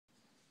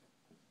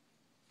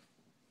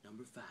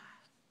Number 5.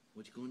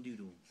 What you gonna do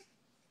to him?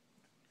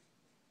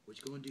 What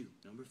you gonna do?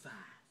 Number 5.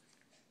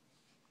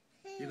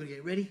 You're gonna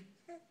get ready?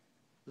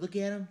 Look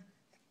at him.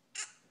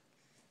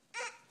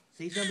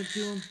 Say something to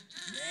him.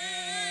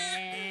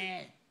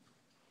 Yeah.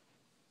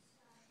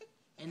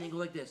 And then go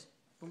like this.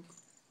 Boom.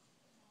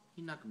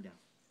 You knock him down.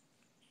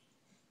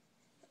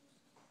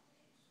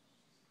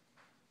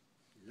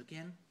 Look at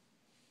him.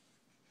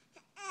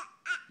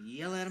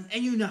 Yell at him,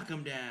 and you knock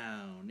him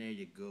down. There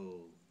you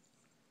go.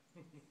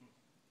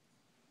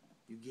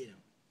 You get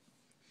him.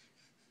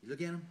 You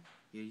look at him,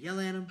 you yell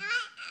at him,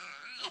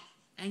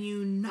 and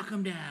you knock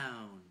him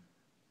down.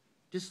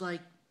 Just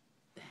like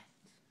that.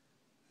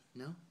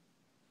 No?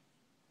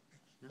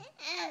 No?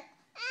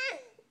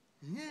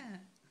 Yeah.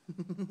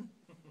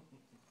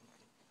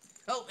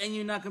 Oh, and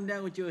you knock him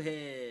down with your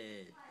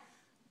head.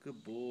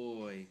 Good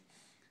boy.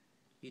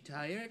 You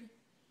tired?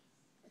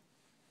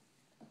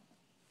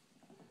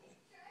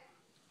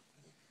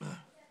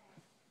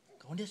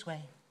 Going this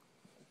way.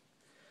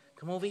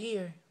 Come over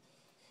here.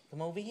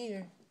 Come over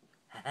here.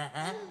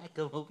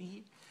 Come over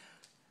here.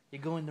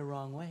 You're going the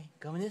wrong way.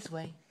 Coming this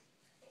way.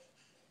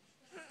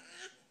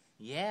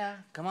 Yeah,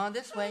 come on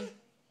this way.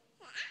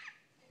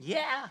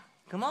 Yeah,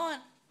 come on.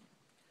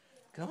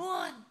 Come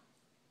on.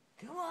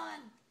 Come on.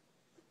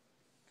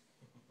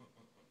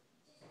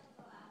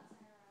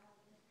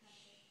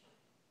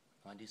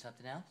 Want to do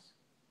something else?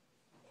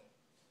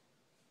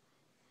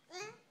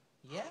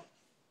 Yeah,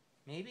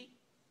 maybe.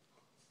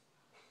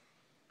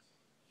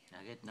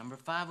 Now get number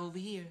 5 over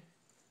here.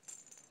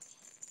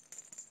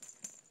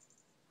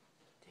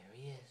 There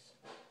he is.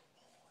 Oh,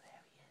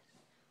 there he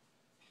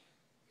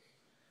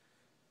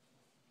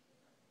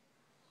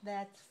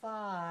is. That's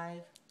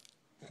 5.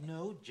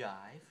 No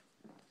jive.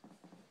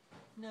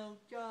 No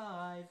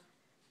jive.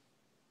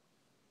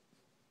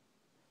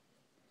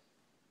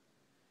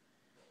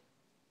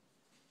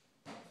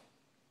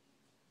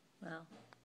 Well.